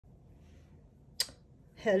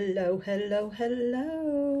Hello, hello,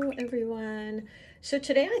 hello, everyone. So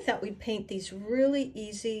today I thought we'd paint these really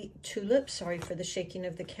easy tulips. Sorry for the shaking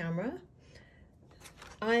of the camera.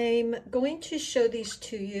 I'm going to show these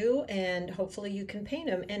to you and hopefully you can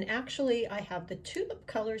paint them. And actually I have the tulip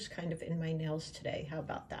colors kind of in my nails today. How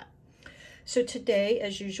about that? So today,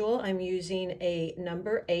 as usual, I'm using a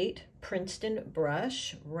number 8 Princeton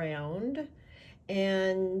brush, round,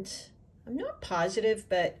 and I'm not positive,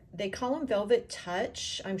 but they call them Velvet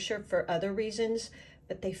Touch. I'm sure for other reasons,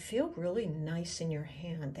 but they feel really nice in your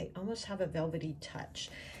hand. They almost have a velvety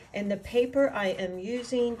touch. And the paper I am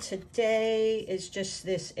using today is just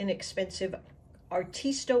this inexpensive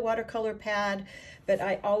Artista watercolor pad, but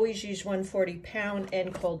I always use 140 pound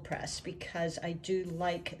and cold press because I do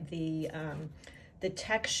like the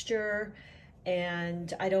texture.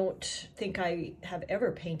 And I don't think I have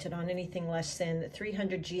ever painted on anything less than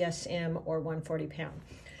 300 GSM or 140 pound.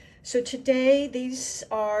 So today, these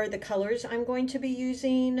are the colors I'm going to be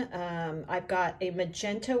using. I've got a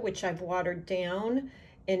magenta, which I've watered down,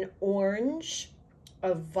 an orange,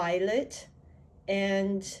 a violet,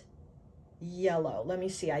 and yellow. Let me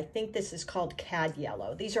see, I think this is called cad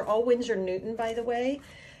yellow. These are all Winsor Newton, by the way.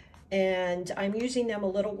 And I'm using them a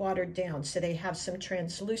little watered down, so they have some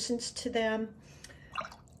translucence to them.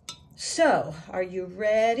 So, are you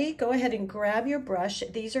ready? Go ahead and grab your brush.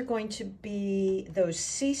 These are going to be those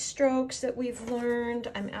C strokes that we've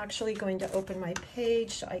learned. I'm actually going to open my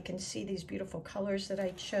page so I can see these beautiful colors that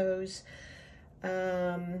I chose.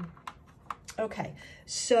 Okay,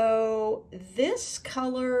 so this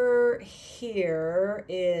color here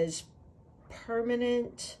is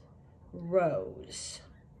Permanent Rose.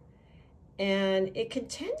 And it can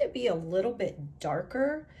tend to be a little bit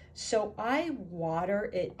darker, so I water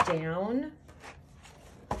it down.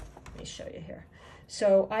 Let me show you here.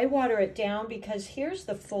 So I water it down because here's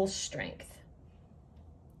the full strength,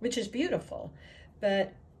 which is beautiful.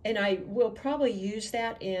 And I will probably use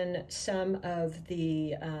that in some of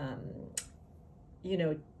the,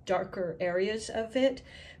 darker areas of it.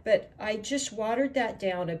 But I just watered that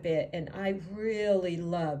down a bit, and I really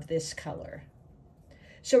love this color.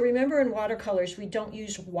 So remember, in watercolors, we don't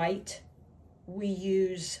use white, we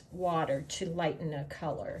use water to lighten a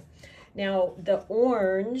color. Now, the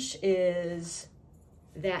orange is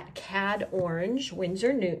that cad orange,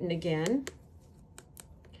 Winsor Newton again.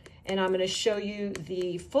 And I'm going to show you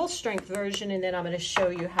the full strength version, and then I'm going to show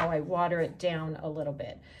you how I water it down a little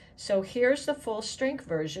bit. So here's the full strength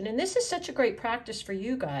version, and this is such a great practice for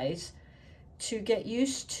you guys to get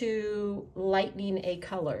used to lightening a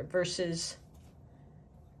color versus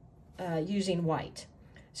using white.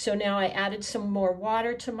 So now I added some more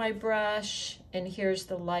water to my brush, and here's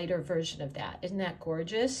the lighter version of that. Isn't that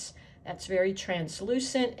gorgeous? That's very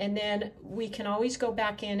translucent. And then we can always go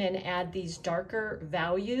back in and add these darker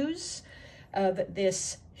values of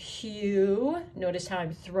this hue. Notice how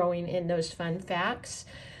I'm throwing in those fun facts.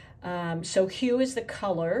 So hue is the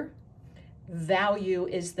color, value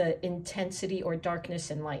is the intensity or darkness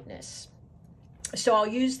and lightness. So I'll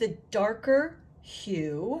use the darker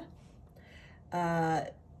hue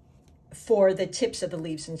for the tips of the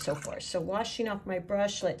leaves and so forth. So washing off my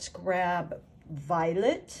brush, let's grab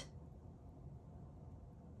violet,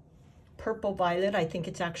 purple violet, I think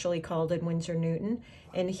it's actually called in Winsor Newton.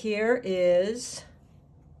 And here is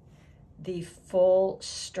the full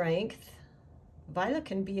strength. Violet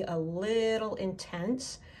can be a little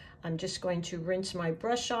intense. I'm just going to rinse my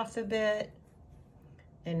brush off a bit.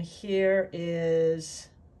 And here is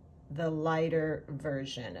the lighter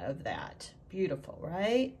version of that. Beautiful,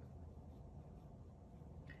 right?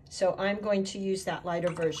 So I'm going to use that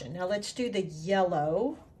lighter version. Now let's do the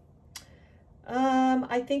yellow.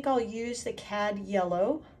 I think I'll use the cad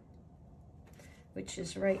yellow, which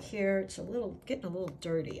is right here. It's getting a little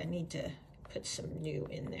dirty. I need to put some new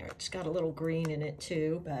in there. It's got a little green in it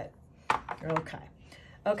too, but okay.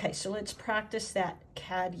 Okay, so let's practice that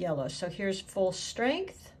cad yellow. So here's full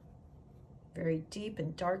strength, very deep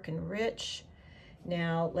and dark and rich.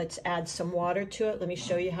 Now let's add some water to it. Let me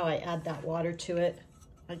show you how I add that water to it.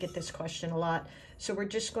 I get this question a lot. So we're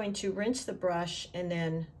just going to rinse the brush and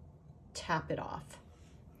then tap it off.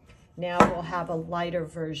 Now we'll have a lighter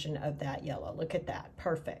version of that yellow. Look at that,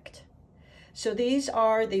 perfect. So these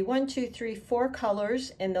are the 1, 2, 3, 4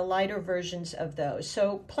 colors and the lighter versions of those.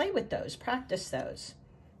 So play with those, practice those.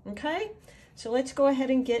 Okay, so let's go ahead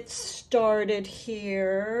and get started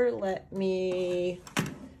here. Let me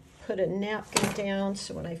put a napkin down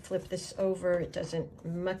so when I flip this over, it doesn't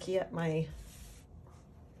mucky up my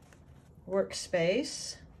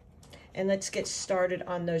workspace. And let's get started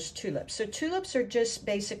on those tulips. So tulips are just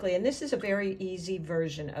basically, and this is a very easy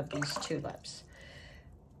version of these tulips.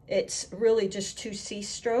 It's really just 2 C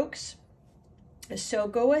strokes. So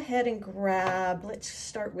go ahead and grab, let's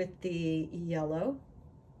start with the yellow.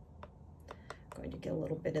 I'm going to get a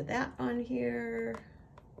little bit of that on here,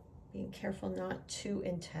 being careful not too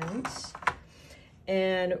intense.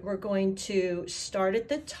 And we're going to start at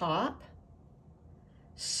the top,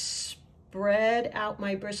 spread out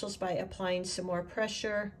my bristles by applying some more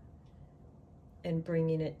pressure and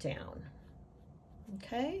bringing it down.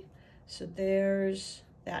 Okay, so there's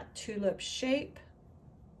that tulip shape.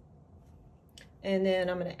 And then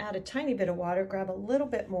I'm going to add a tiny bit of water, grab a little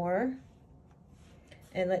bit more,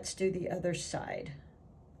 and let's do the other side.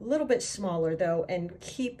 A little bit smaller though, and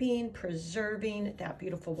preserving that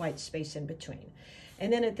beautiful white space in between.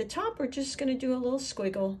 And then at the top, we're just going to do a little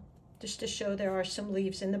squiggle just to show there are some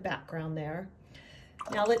leaves in the background there.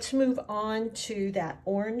 Now let's move on to that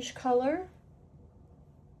orange color.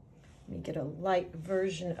 Let me get a light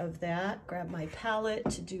version of that. Grab my palette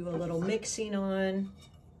to do a little mixing on.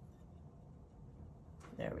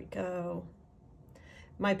 There we go.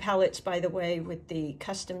 My palettes, by the way, with the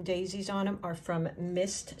custom daisies on them are from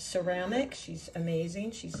Mist Ceramic. She's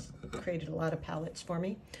amazing. She's created a lot of palettes for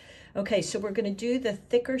me. Okay, so we're going to do the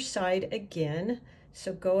thicker side again.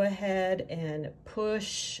 So go ahead and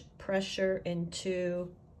push pressure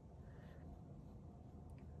into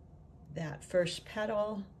that first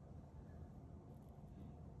petal,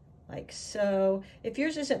 like so. If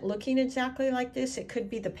yours isn't looking exactly like this, it could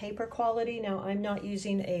be the paper quality. Now, I'm not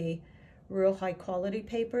using a real high quality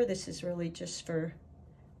paper. This is really just for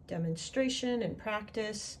demonstration and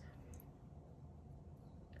practice.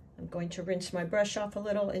 I'm going to rinse my brush off a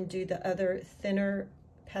little and do the other thinner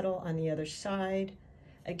petal on the other side.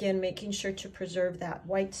 Again, making sure to preserve that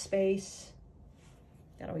white space.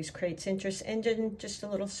 That always creates interest. And then just a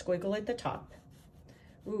little squiggle at the top.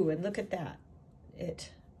 Ooh, and look at that.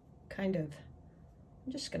 It kind of,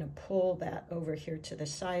 I'm just going to pull that over here to the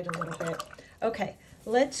side a little bit. Okay,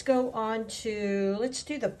 let's go on to, let's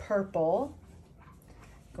do the purple.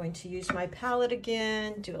 I'm going to use my palette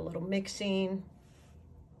again, do a little mixing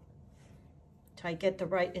till I get the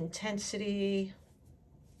right intensity.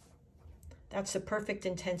 That's the perfect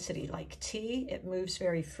intensity, like tea. It moves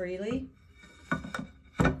very freely.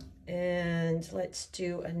 And let's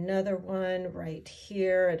do another one right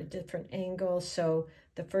here at a different angle. So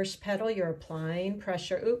the first petal, you're applying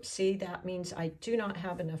pressure. Oops, see, that means I do not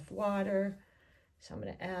have enough water. So I'm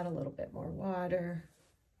going to add a little bit more water.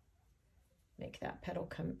 Make that petal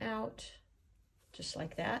come out, just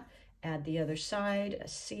like that. Add the other side, a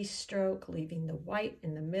C stroke, leaving the white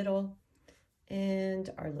in the middle, and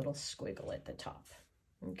our little squiggle at the top.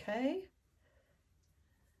 Okay?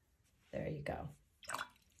 There you go.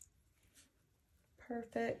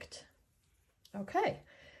 Perfect. Okay.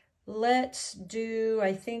 Let's do,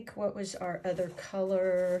 I think, what was our other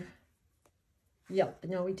color? Yep,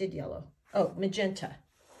 no, we did yellow. Oh, magenta.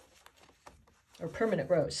 Or permanent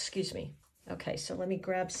rose, excuse me. Okay, so let me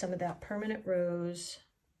grab some of that permanent rose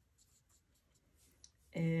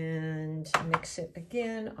and mix it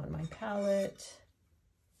again on my palette.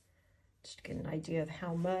 Just to get an idea of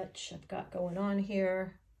how much I've got going on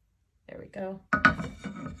here. There we go.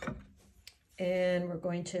 And we're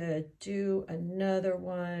going to do another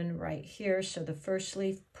one right here. So the first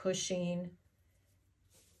leaf pushing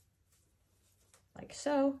like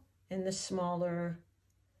so, and the smaller,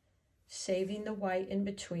 saving the white in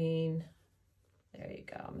between. There you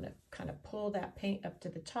go. I'm going to kind of pull that paint up to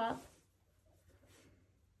the top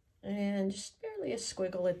and just barely a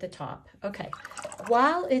squiggle at the top. Okay,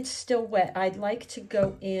 while it's still wet, I'd like to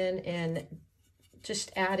go in and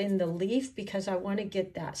just add in the leaf because I want to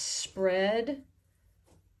get that spread,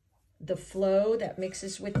 the flow that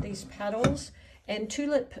mixes with these petals. And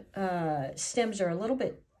tulip stems are a little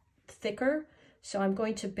bit thicker, so I'm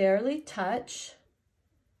going to barely touch.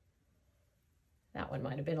 That one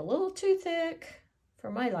might have been a little too thick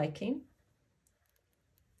for my liking.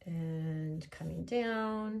 And coming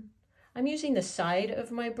down, I'm using the side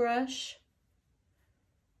of my brush.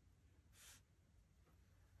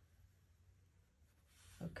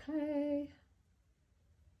 Okay.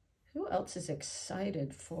 Who else is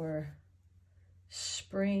excited for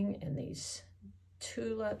spring and these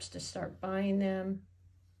tulips to start buying them?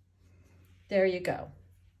 There you go.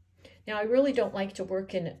 Now, I really don't like to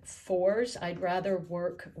work in fours. I'd rather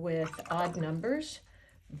work with odd numbers,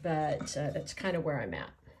 but that's kind of where I'm at.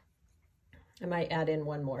 I might add in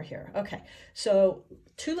one more here. Okay, so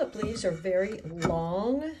tulip leaves are very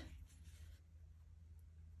long.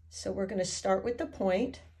 So we're going to start with the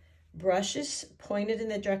point. Brush is pointed in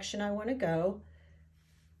the direction I want to go.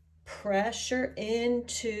 Pressure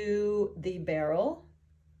into the barrel.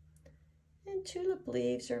 And And tulip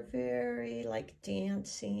leaves are very like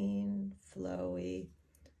dancing, flowy.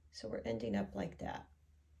 So we're ending up like that.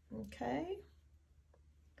 Okay.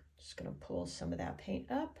 Just going to pull some of that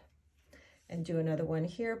paint up and do another one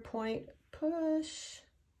here. Point, push,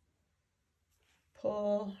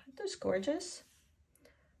 pull. That's gorgeous.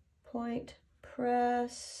 Point,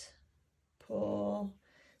 press, pull.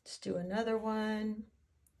 Let's do another one.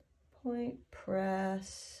 Point,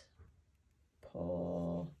 press,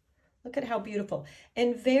 pull. Look at how beautiful.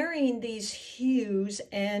 And varying these hues,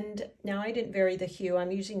 and now I didn't vary the hue,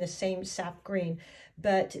 I'm using the same sap green,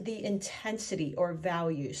 but the intensity or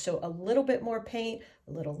value. So a little bit more paint,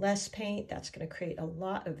 a little less paint, that's going to create a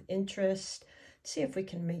lot of interest. Let's see if we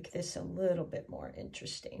can make this a little bit more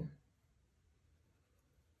interesting.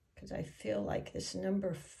 Because I feel like this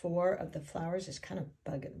number 4 of the flowers is kind of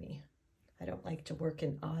bugging me. I don't like to work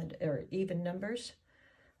in odd or even numbers.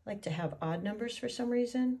 I like to have odd numbers for some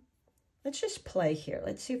reason. Let's just play here.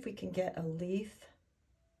 Let's see if we can get a leaf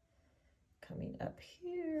coming up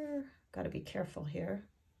here. Got to be careful here.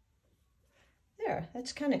 There,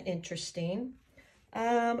 that's kind of interesting.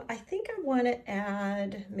 I think I want to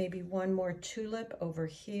add maybe one more tulip over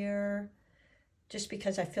here, just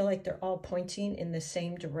because I feel like they're all pointing in the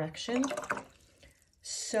same direction.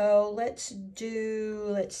 So let's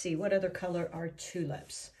see, what other color are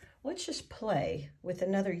tulips? Let's just play with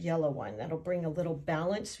another yellow one. That'll bring a little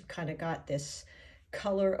balance. We've kind of got this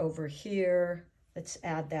color over here. Let's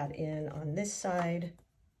add that in on this side.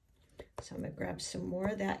 So I'm going to grab some more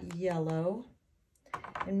of that yellow.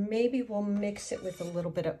 And maybe we'll mix it with a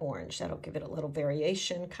little bit of orange. That'll give it a little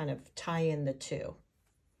variation, kind of tie in the two.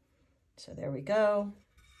 So there we go.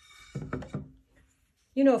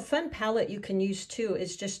 You know, a fun palette you can use too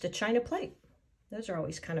is just a china plate. Those are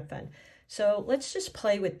always kind of fun. So let's just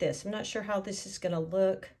play with this. I'm not sure how this is going to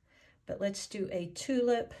look, but let's do a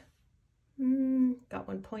tulip. Got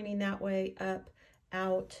one pointing that way, up,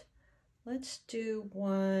 out. Let's do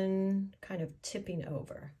one kind of tipping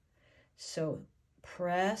over. So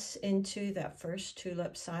press into that first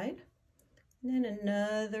tulip side. And then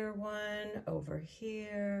another one over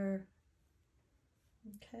here.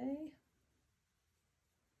 Okay.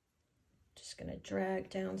 Just going to drag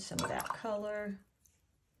down some of that color.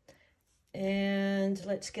 And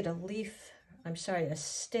let's get a leaf, a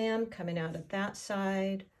stem coming out of that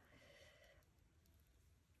side.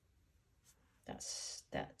 That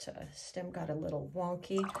stem got a little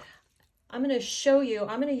wonky. I'm going to show you,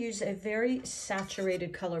 I'm going to use a very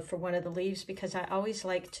saturated color for one of the leaves because I always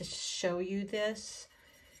like to show you this,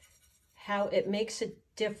 how it makes a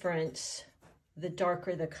difference the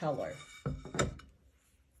darker the color.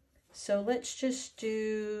 So let's just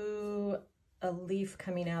do a leaf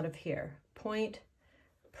coming out of here. Point,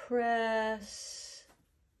 press,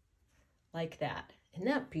 like that. Isn't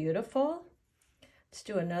that beautiful? Let's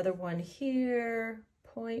do another one here.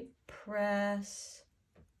 Point, press.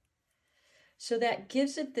 So that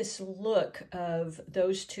gives it this look of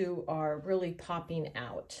those two are really popping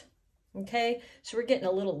out. Okay, so we're getting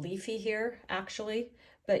a little leafy here actually,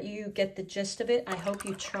 but you get the gist of it. I hope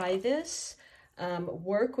you try this.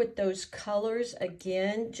 Work with those colors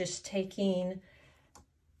again, just taking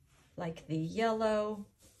like the yellow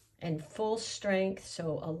and full strength,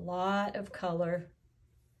 so a lot of color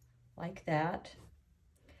like that,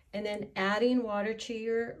 and then adding water to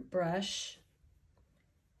your brush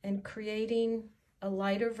and creating a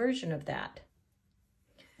lighter version of that,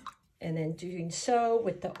 and then doing so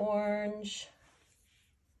with the orange.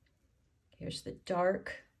 Here's the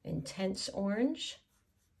dark intense orange,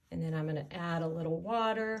 and then I'm going to add a little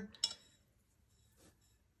water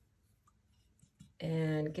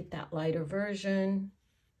and get that lighter version.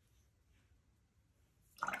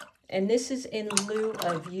 And this is in lieu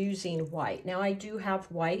of using white. Now I do have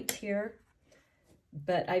white here,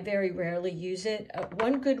 but I very rarely use it.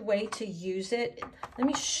 One good way to use it, let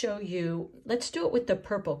me show you. Let's do it with the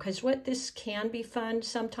purple, because what this can be fun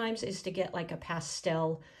sometimes is to get like a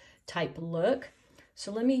pastel type look.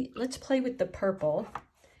 So let's play with the purple,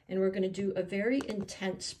 and we're going to do a very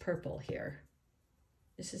intense purple here.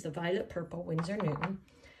 This is the violet purple, Winsor Newton.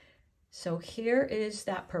 So here is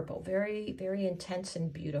that purple, very, very intense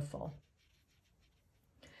and beautiful.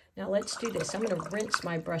 Now let's do this. I'm going to rinse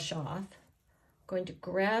my brush off. I'm going to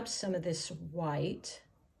grab some of this white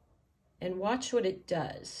and watch what it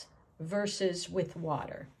does versus with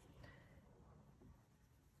water.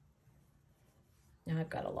 Now I've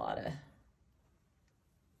got a lot of,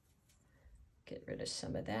 get rid of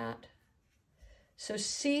some of that. So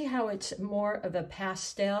see how it's more of a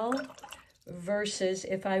pastel versus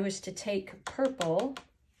if I was to take purple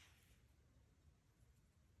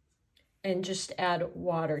and just add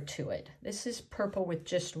water to it. This is purple with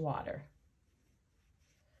just water.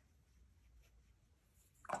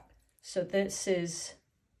 So this is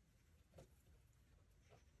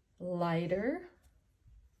lighter,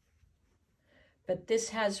 but this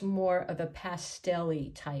has more of a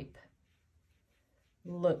pastel-y type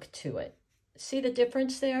look to it. See the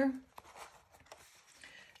difference there?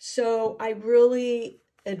 So I really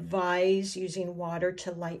advise using water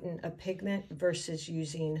to lighten a pigment versus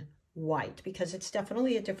using white, because it's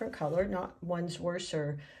definitely a different color. Not one's worse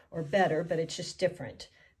or better, but it's just different.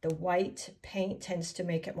 The white paint tends to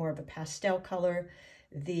make it more of a pastel color.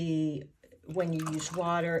 When you use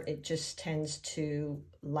water, it just tends to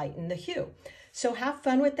lighten the hue. So have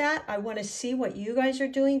fun with that. I want to see what you guys are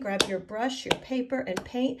doing. Grab your brush, your paper, and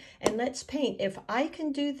paint, and let's paint. If I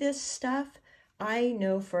can do this stuff, I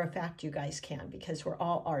know for a fact you guys can, because we're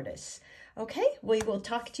all artists. Okay, we will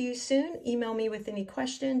talk to you soon. Email me with any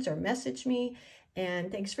questions or message me,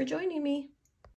 and thanks for joining me.